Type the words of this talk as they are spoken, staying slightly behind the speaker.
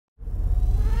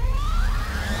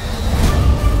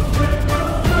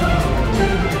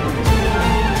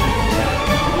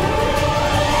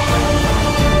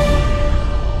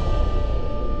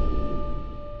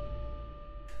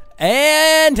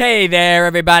And hey there,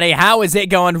 everybody. How is it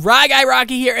going? Guy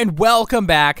Rocky here, and welcome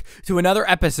back to another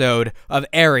episode of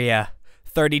Area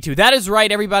 32. That is right,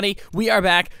 everybody. We are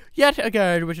back yet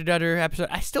again with another episode.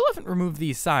 I still haven't removed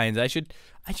these signs. I should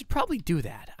probably do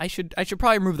that. I should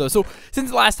probably remove those. So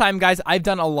since the last time, guys, I've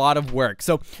done a lot of work.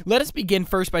 So let us begin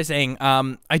first by saying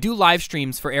I do live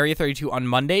streams for Area 32 on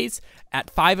Mondays at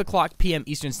 5 o'clock p.m.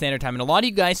 Eastern Standard Time. And a lot of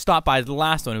you guys stopped by the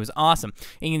last one. It was awesome.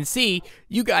 And you can see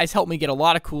you guys helped me get a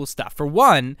lot of cool stuff. For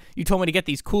one, you told me to get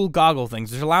these cool goggle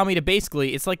things, which allow me to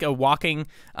basically, it's like a walking,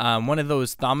 one of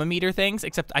those thermometer things,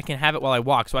 except I can have it while I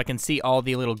walk, so I can see all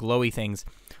the little glowy things,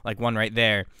 like one right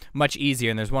there, much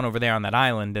easier. And there's one over there on that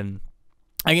island, and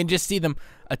I can just see them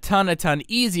a ton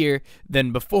easier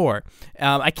than before.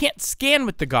 I can't scan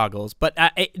with the goggles, but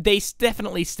they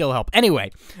definitely still help.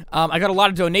 Anyway, I got a lot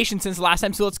of donations since last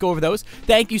time, so let's go over those.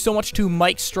 Thank you so much to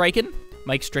Mike Stricken,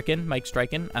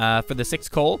 for the 6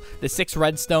 coal, the 6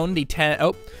 redstone, the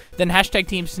 10, then hashtag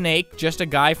Team Snake, just a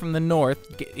guy from the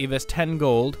north, gave us 10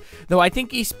 gold, though I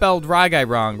think he spelled Ryguy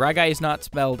wrong. Ryguy is not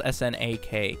spelled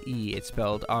S-N-A-K-E, it's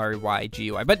spelled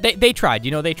R-Y-G-Y, but they tried,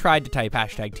 you know, they tried to type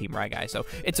hashtag Team Ryguy, so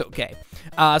it's okay.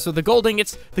 So the gold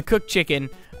ingots, the cooked chicken,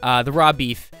 the raw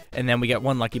beef, and then we get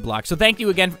 1 lucky block. So thank you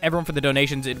again, everyone, for the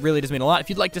donations. It really does mean a lot. If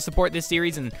you'd like to support this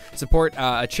series and support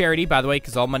a charity, by the way,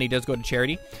 because all money does go to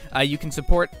charity, you can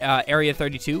support Area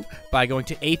 32 by going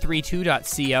to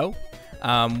a32.co,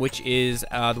 which is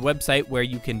the website where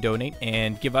you can donate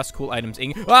and give us cool items.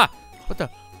 What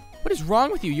is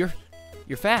wrong with you?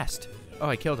 You're fast. Oh,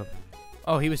 I killed him.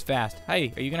 Oh, he was fast.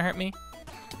 Hey, are you gonna hurt me?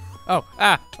 Oh,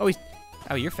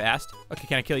 you're fast. Okay,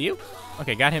 can I kill you?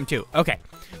 Okay, got him too. Okay,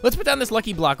 let's put down this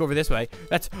lucky block over this way.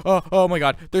 That's, oh my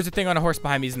god, there's a thing on a horse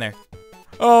behind me, isn't there?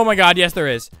 Oh my god, yes there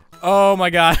is. Oh my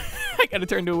god, I gotta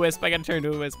turn to a wisp, I gotta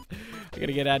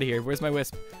get out of here. Where's my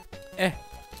wisp?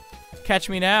 Catch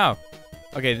me now.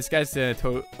 Okay, this guy's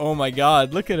oh my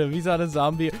god, look at him, he's on a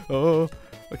zombie. Oh,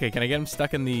 okay, can I get him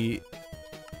stuck in the,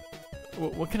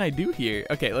 what can I do here?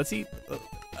 Okay, let's see.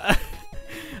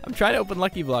 I'm trying to open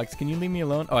lucky blocks. Can you leave me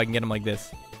alone? Oh, I can get him like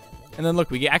this. And then look,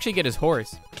 we actually get his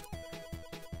horse.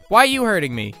 Why are you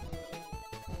hurting me?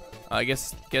 I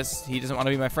guess he doesn't want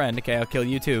to be my friend. Okay, I'll kill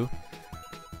you too.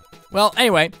 Well,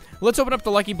 anyway, let's open up the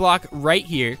lucky block right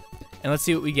here, and let's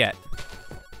see what we get.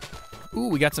 Ooh,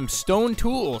 we got some stone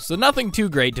tools. So nothing too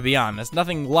great, to be honest.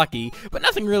 Nothing lucky, but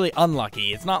nothing really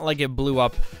unlucky. It's not like it blew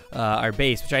up our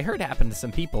base, which I heard happened to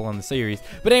some people on the series.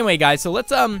 But anyway, guys, so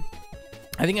let's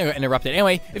I think I got interrupted.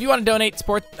 Anyway, if you want to donate,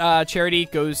 support charity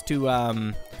goes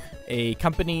to a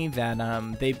company that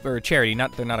or a charity.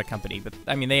 They're not a company, but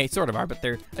I mean they sort of are, but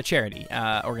they're a charity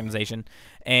organization.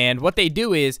 And what they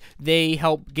do is they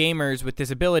help gamers with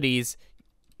disabilities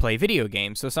play video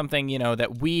games. So something, you know,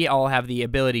 that we all have the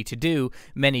ability to do,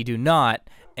 many do not.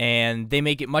 And they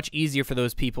make it much easier for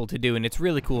those people to do, and it's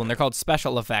really cool. And they're called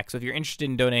special effects. So if you're interested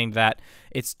in donating that,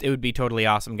 it would be totally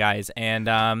awesome, guys. And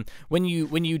when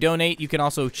you donate, you can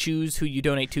also choose who you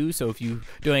donate to. So if you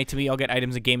donate to me, I'll get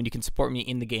items in game, and you can support me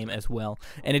in the game as well.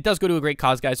 And it does go to a great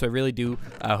cause, guys. So I really do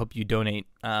hope you donate.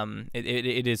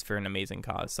 It is for an amazing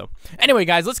cause. So anyway,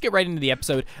 guys, let's get right into the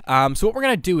episode. So what we're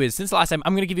gonna do is, since last time,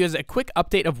 I'm gonna give you guys a quick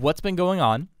update of what's been going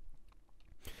on.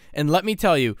 And let me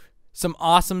tell you, some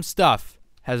awesome stuff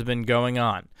has been going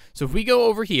on. So if we go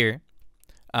over here,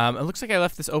 it looks like I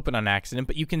left this open on accident,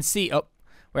 but you can see, oh,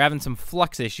 we're having some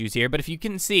flux issues here, but if you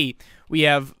can see, we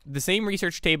have the same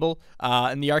research table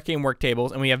and the arcane work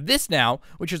tables, and we have this now,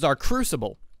 which is our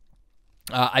crucible.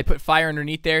 I put fire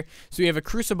underneath there, so we have a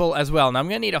crucible as well. Now I'm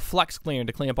gonna need a flux cleaner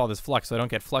to clean up all this flux so I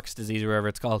don't get flux disease or whatever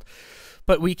it's called.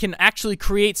 But we can actually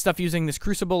create stuff using this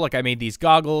crucible, like I made these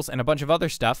goggles and a bunch of other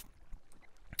stuff.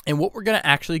 And what we're going to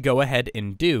actually go ahead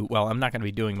and do, well, I'm not going to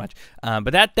be doing much,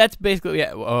 but that's basically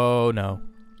it. Oh, no.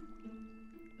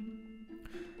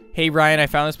 Hey, Ryan, I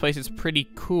found this place. It's pretty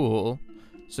cool.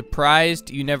 Surprised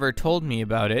you never told me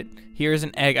about it. Here's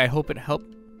an egg. I hope it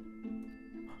helped.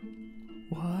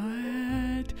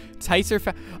 What?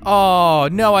 Tyser oh,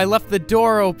 no, I left the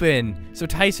door open. So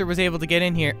Tyser was able to get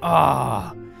in here.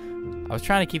 Oh. I was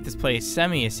trying to keep this place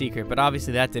semi a secret, but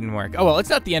obviously that didn't work. Oh, well, it's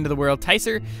not the end of the world.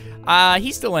 Tyser,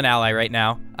 he's still an ally right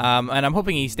now, and I'm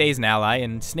hoping he stays an ally.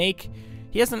 And Snake,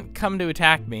 he hasn't come to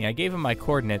attack me. I gave him my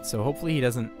coordinates, so hopefully he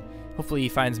doesn't. Hopefully he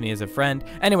finds me as a friend.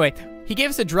 Anyway, he gave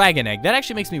us a dragon egg. That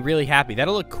actually makes me really happy.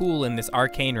 That'll look cool in this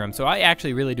arcane room, so I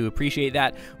actually really do appreciate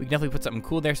that. We can definitely put something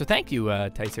cool there, so thank you,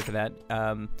 Tyser, for that.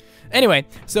 Anyway,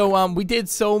 so we did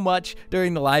so much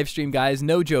during the live stream, guys.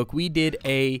 No joke, we did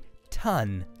a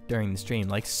ton during the stream,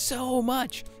 like so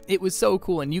much. It was so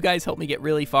cool, and you guys helped me get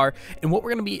really far. And what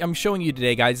I'm showing you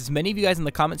today, guys, is many of you guys in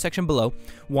the comment section below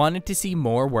wanted to see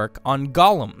more work on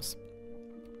golems.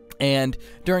 And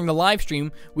during the live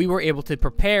stream, we were able to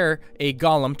prepare a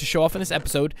golem to show off in this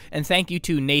episode. And thank you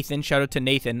to Nathan. Shout out to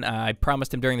Nathan. I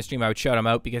promised him during the stream I would shout him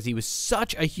out because he was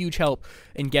such a huge help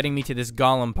in getting me to this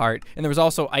golem part. And there was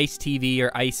also Ice TV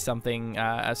or Ice something.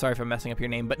 Sorry if I'm messing up your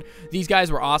name. But these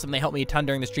guys were awesome. They helped me a ton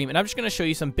during the stream. And I'm just going to show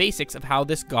you some basics of how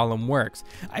this golem works.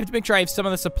 I have to make sure I have some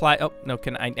of the supply. Oh, no,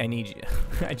 I need you.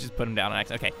 I just put him down on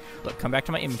accident. Okay, look, come back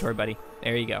to my inventory, buddy.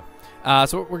 There you go.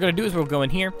 So what we're going to do is we'll go in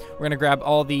here. We're going to grab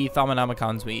all the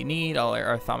Thaumonomicons we need, all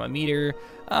our Thermometer.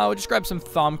 We'll just grab some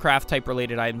Thaumcraft type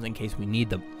related items in case we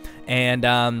need them. And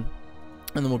then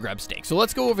we'll grab steak. So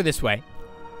let's go over this way.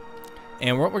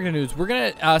 And what we're going to do is we're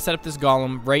going to set up this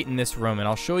golem right in this room. And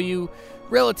I'll show you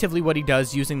relatively what he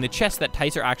does using the chest that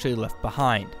Tyser actually left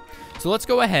behind. So let's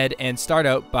go ahead and start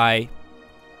out by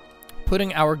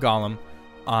putting our golem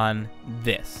on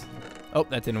this. Oh,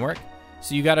 that didn't work.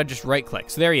 So you gotta just right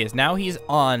click. So there he is. Now he's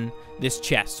on this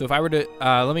chest. So if I were to,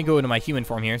 let me go into my human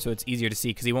form here so it's easier to see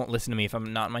because he won't listen to me if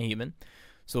I'm not my human.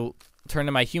 So turn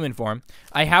to my human form.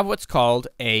 I have what's called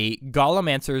a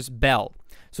Golemancer's Bell.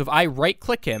 So if I right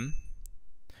click him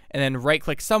and then right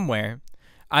click somewhere,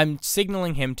 I'm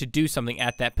signaling him to do something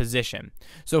at that position.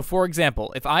 So for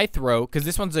example, if I throw, because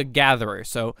this one's a gatherer,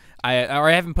 so I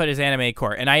haven't put his animated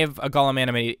core, and I have a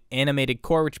golem animated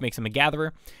core, which makes him a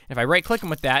gatherer. If I right click him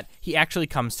with that, he actually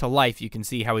comes to life. You can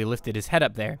see how he lifted his head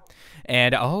up there.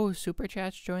 And oh, Super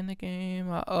Chat's joined the game.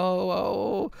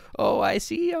 Oh, I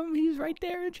see him. He's right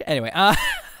there. Anyway,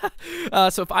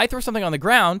 so if I throw something on the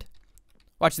ground,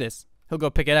 watch this. He'll go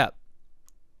pick it up.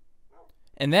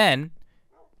 And then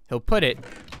he'll put it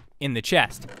in the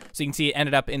chest. So you can see it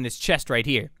ended up in this chest right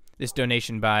here. This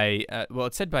donation by, well,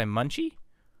 it said by Munchie?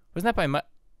 Wasn't that by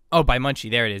Oh, by Munchie.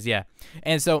 There it is, yeah.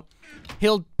 And so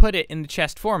he'll put it in the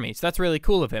chest for me. So that's really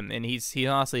cool of him. And he's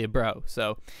honestly a bro.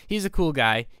 So he's a cool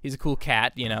guy. He's a cool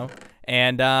cat, you know.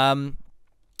 And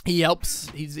he helps.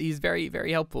 He's very,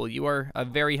 very helpful. You are a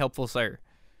very helpful sir,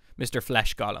 Mr.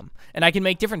 Flesh Golem. And I can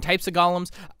make different types of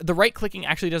golems. The right-clicking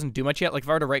actually doesn't do much yet. Like, if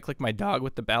I were to right-click my dog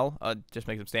with the bell, just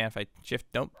makes him stand. If I shift,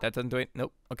 nope, that doesn't do it.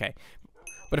 Nope, okay.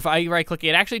 But if I right-click it,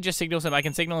 it actually just signals him. I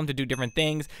can signal him to do different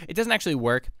things. It doesn't actually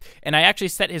work. And I actually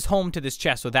set his home to this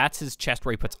chest, so that's his chest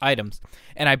where he puts items.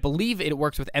 And I believe it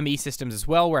works with ME systems as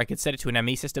well, where I could set it to an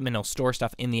ME system, and it'll store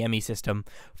stuff in the ME system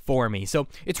for me. So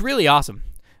it's really awesome,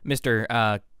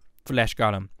 Mr. Flesh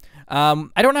Golem.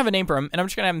 I don't have a name for him, and I'm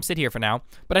just going to have him sit here for now,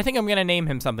 but I think I'm going to name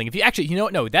him something. If you actually, you know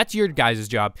what, no, that's your guys'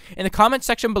 job. In the comment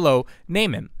section below,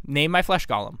 name him. Name my Flesh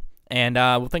Golem, and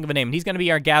we'll think of a name. And he's going to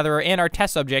be our gatherer and our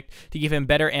test subject to give him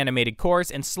better animated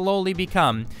cores and slowly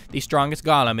become the strongest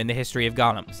golem in the history of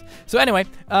golems. So anyway,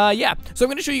 yeah, so I'm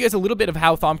going to show you guys a little bit of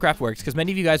how Thaumcraft works, because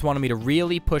many of you guys wanted me to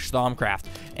really push Thaumcraft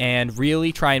and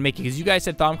really try and make it, because you guys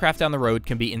said Thaumcraft down the road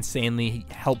can be insanely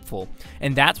helpful,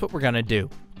 and that's what we're going to do.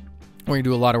 We're going to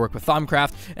do a lot of work with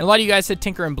Thaumcraft, and a lot of you guys said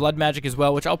Tinker and Blood Magic as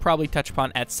well, which I'll probably touch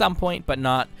upon at some point, but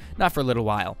not for a little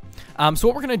while. So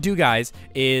what we're going to do, guys,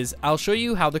 is I'll show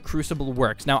you how the Crucible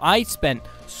works. Now, I spent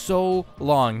so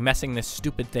long messing this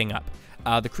stupid thing up.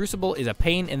 The Crucible is a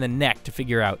pain in the neck to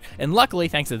figure out, and luckily,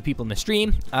 thanks to the people in the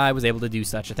stream, I was able to do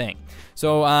such a thing.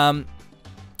 So,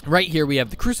 right here we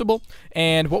have the Crucible,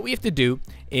 and what we have to do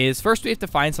is first we have to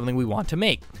find something we want to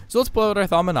make. So let's pull out our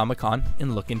Thaumonomicon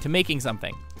and look into making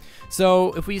something.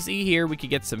 So if we see here, we could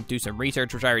do some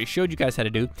research, which I already showed you guys how to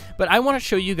do. But I want to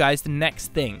show you guys the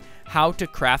next thing, how to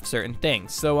craft certain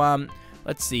things. So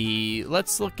let's see.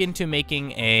 Let's look into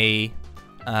making a.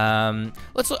 I'll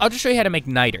just show you how to make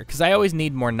niter, because I always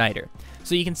need more niter.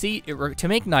 So you can see to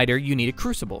make niter, you need a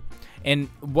crucible, and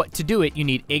to do it, you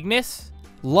need Ignis,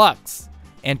 Lux,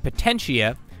 and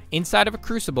Potentia inside of a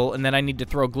crucible, and then I need to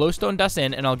throw glowstone dust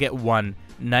in, and I'll get 1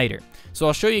 niter. So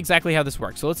I'll show you exactly how this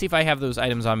works. So let's see if I have those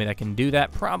items on me that can do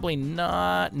that. Probably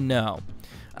not. No.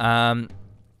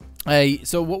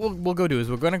 So what we'll go do is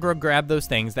we're going to go grab those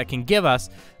things that can give us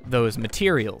those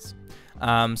materials.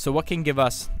 So what can give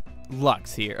us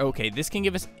Lux here? Okay, this can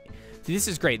give us. See, this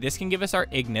is great. This can give us our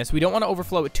Ignis. We don't want to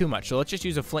overflow it too much, so let's just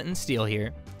use a flint and steel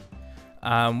here.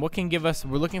 What can give us?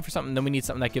 We're looking for something. Then we need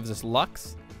something that gives us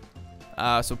Lux.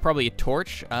 So probably a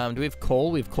torch. Do we have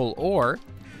coal? We have coal ore.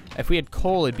 If we had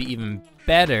coal, it'd be even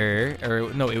better.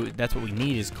 Or no, that's what we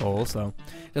need is coal. So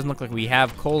it doesn't look like we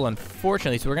have coal,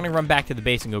 unfortunately. So we're gonna run back to the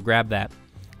base and go grab that.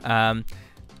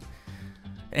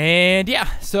 And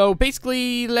yeah, so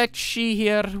basically, let's see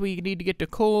here. We need to get the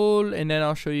coal, and then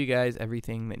I'll show you guys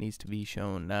everything that needs to be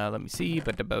shown. Let me see.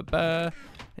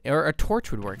 Or a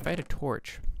torch would work if I had a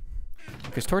torch,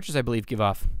 because torches, I believe, give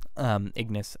off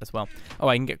Ignis as well. Oh,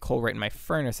 I can get coal right in my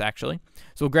furnace, actually.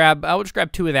 So we'll just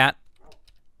grab 2 of that.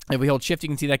 If we hold shift, you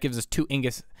can see that gives us 2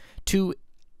 ingots,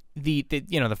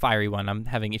 the fiery one. I'm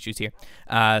having issues here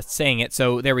saying it.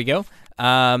 So there we go.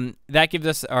 That gives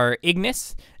us our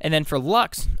Ignis. And then for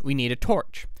Lux, we need a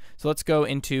torch. So let's go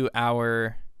into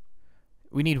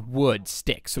we need wood,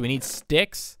 sticks. So we need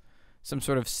sticks, some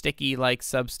sort of sticky-like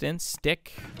substance.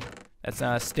 Stick. That's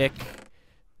not a stick.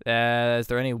 Is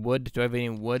there any wood? Do I have any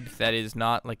wood that is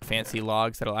not like fancy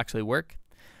logs that'll actually work?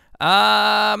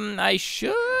 I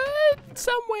should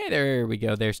somewhere. There we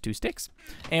go. There's 2 sticks.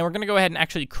 And we're going to go ahead and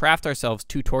actually craft ourselves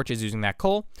 2 torches using that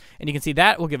coal. And you can see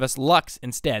that will give us Lux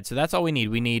instead. So that's all we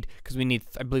need. Because we need,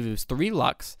 I believe it was 3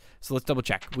 Lux. So let's double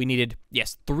check. We needed,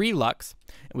 yes, 3 Lux,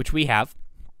 which we have.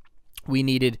 We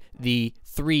needed the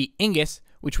 3 Ingus,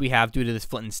 which we have due to this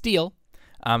flint and steel.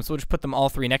 So we'll just put them all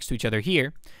 3 next to each other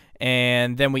here.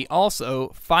 And then we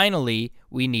also, finally,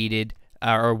 we need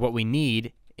a,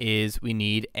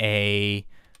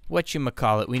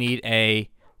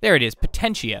 there it is,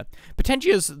 Potentia. Potentia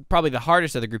is probably the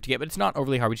hardest of the group to get, but it's not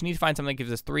overly hard. We just need to find something that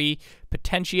gives us 3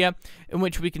 Potentia, in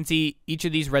which we can see each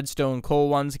of these redstone coal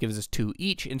ones gives us 2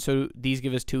 each, and so these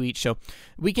give us 2 each. So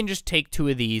we can just take 2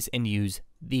 of these and use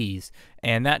these,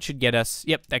 and that should get us,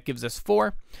 yep, that gives us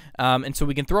 4. And so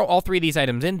we can throw all 3 of these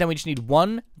items in. Then we just need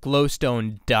 1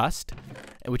 glowstone dust,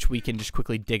 which we can just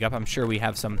quickly dig up. I'm sure we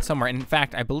have some somewhere. And in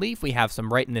fact, I believe we have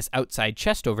some right in this outside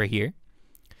chest over here.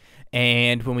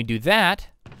 And when we do that,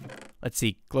 let's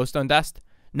see, glowstone dust?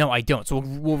 No, I don't. So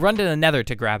we'll run to the nether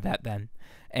to grab that then.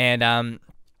 And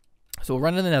so we'll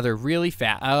run to the nether really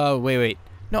fast. Oh, wait.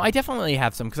 No, I definitely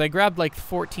have some because I grabbed like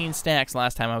 14 stacks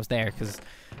last time I was there because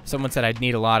someone said I'd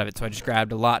need a lot of it, so I just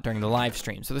grabbed a lot during the live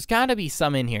stream. So there's got to be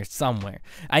some in here somewhere.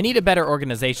 I need a better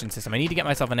organization system. I need to get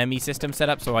myself an ME system set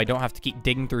up so I don't have to keep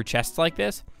digging through chests like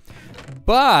this.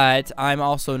 But I'm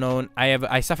also known,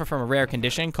 I suffer from a rare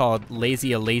condition called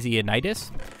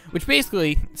lazianitis, which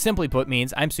basically, simply put,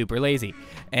 means I'm super lazy,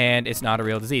 and it's not a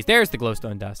real disease. There's the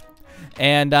glowstone dust.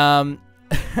 And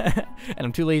and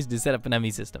I'm too lazy to set up an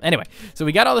ME system. Anyway, so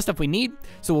we got all the stuff we need,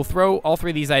 so we'll throw all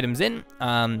 3 of these items in.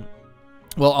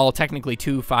 Well, all technically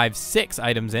 2, 5, 6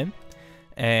 items in.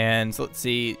 And so let's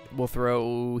see, we'll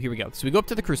throw, here we go. So we go up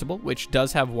to the crucible, which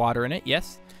does have water in it,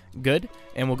 yes, good.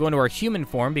 And we'll go into our human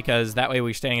form because that way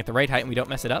we're staying at the right height and we don't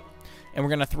mess it up. And we're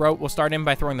gonna we'll start in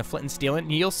by throwing the flint and steel in.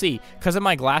 And you'll see, because of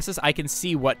my glasses, I can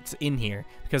see what's in here.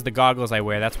 Because the goggles I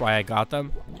wear, that's why I got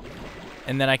them.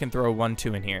 And then I can throw 1,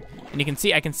 2 in here. And you can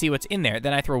see, I can see what's in there.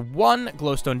 Then I throw 1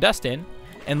 glowstone dust in.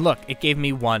 And look, it gave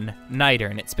me 1 niter,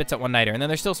 and it spits out 1 niter. And then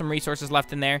there's still some resources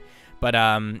left in there. But,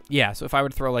 yeah, so if I were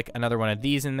to throw, like, another one of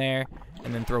these in there,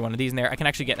 and then throw 1 of these in there, I can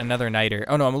actually get another niter.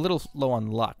 Oh, no, I'm a little low on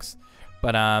Lux.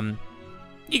 But,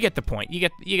 you get the point. You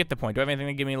get the point. Do I have anything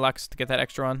to give me Lux to get that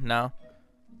extra one? No?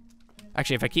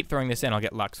 Actually, if I keep throwing this in, I'll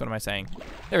get Lux. What am I saying?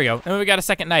 There we go. And we got a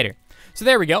second niter. So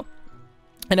there we go.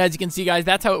 And as you can see, guys,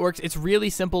 that's how it works. It's really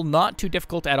simple, not too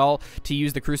difficult at all to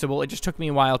use the Crucible. It just took me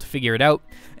a while to figure it out,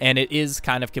 and it is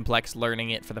kind of complex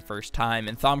learning it for the first time.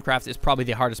 And Thaumcraft is probably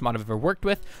the hardest mod I've ever worked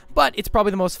with, but it's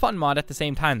probably the most fun mod at the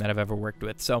same time that I've ever worked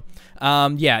with. So,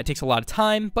 yeah, it takes a lot of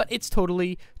time, but it's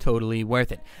totally, totally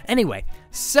worth it. Anyway,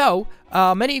 so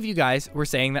many of you guys were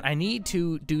saying that I need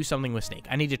to do something with Snake.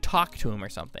 I need to talk to him or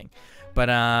something. But,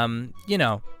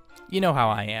 you know how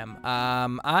I am.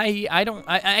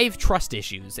 I have trust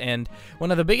issues, and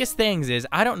one of the biggest things is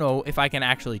I don't know if I can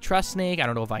actually trust Snake. I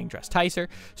don't know if I can trust Tyser.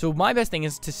 So my best thing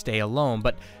is to stay alone.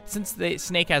 But since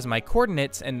Snake has my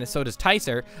coordinates and so does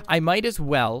Tyser, I might as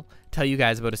well tell you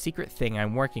guys about a secret thing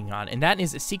I'm working on, and that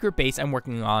is a secret base I'm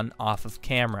working on off of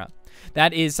camera.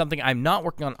 That is something I'm not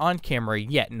working on camera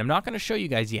yet, and I'm not going to show you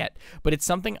guys yet, but it's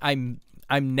something I'm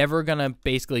never gonna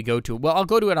basically go to. Well, I'll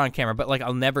go to it on camera, but like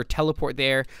I'll never teleport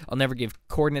there. I'll never give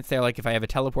coordinates there. Like if I have a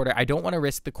teleporter, I don't want to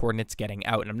risk the coordinates getting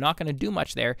out, and I'm not gonna do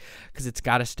much there because it's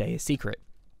gotta stay a secret,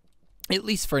 at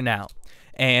least for now.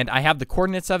 And I have the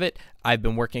coordinates of it. I've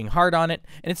been working hard on it,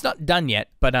 and it's not done yet,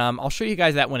 but I'll show you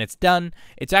guys that when it's done.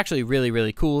 It's actually really,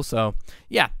 really cool. So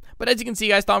yeah. But as you can see,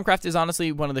 guys, Thaumcraft is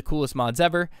honestly one of the coolest mods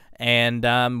ever, and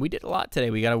we did a lot today.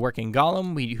 We got a working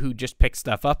golem who just picks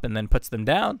stuff up and then puts them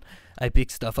down. I pick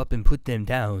stuff up and put them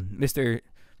down. Mr.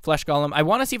 Flesh Golem. I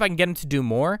want to see if I can get him to do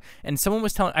more, and someone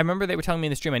was telling, I remember they were telling me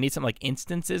in the stream I need some, like,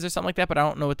 instances or something like that, but I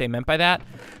don't know what they meant by that.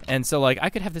 And so, like, I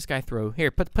could have this guy throw,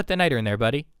 here, put the niter in there,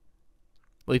 buddy.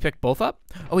 Will he pick both up?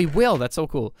 Oh, he will. That's so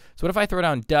cool. So what if I throw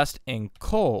down dust and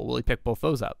coal? Will he pick both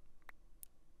those up?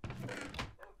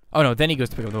 Oh, no, then he goes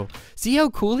to pick up the coal. See how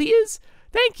cool he is?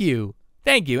 Thank you.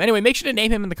 Thank you. Anyway, make sure to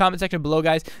name him in the comment section below,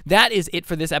 guys. That is it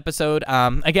for this episode.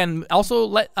 Again, also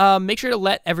make sure to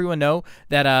let everyone know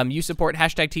that you support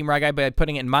hashtag Team Rye Guy by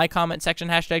putting it in my comment section,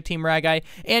 hashtag Team Rye Guy,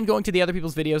 and going to the other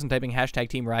people's videos and typing hashtag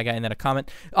Team Rye Guy and then a comment.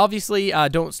 Obviously,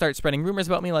 don't start spreading rumors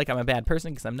about me like I'm a bad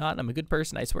person, because I'm not. I'm a good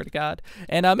person, I swear to God.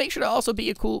 And make sure to also be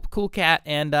a cool cat.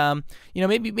 And you know,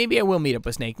 maybe I will meet up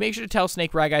with Snake. Make sure to tell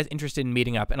Snake Rye Guy's interested in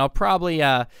meeting up, and I'll probably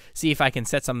see if I can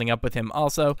set something up with him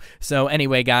also. So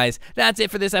anyway, guys, that's it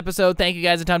for this episode. Thank you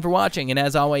guys a ton for watching, and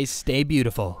as always, stay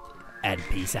beautiful and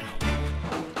peace out.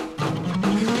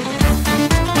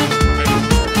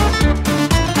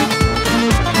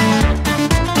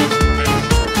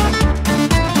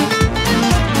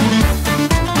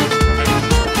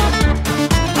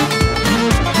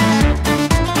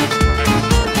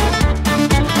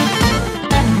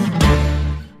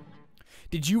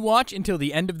 Did you watch until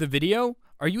the end of the video?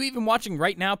 Are you even watching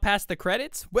right now past the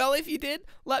credits? Well, if you did,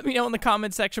 let me know in the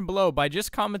comment section below by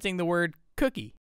just commenting the word cookie.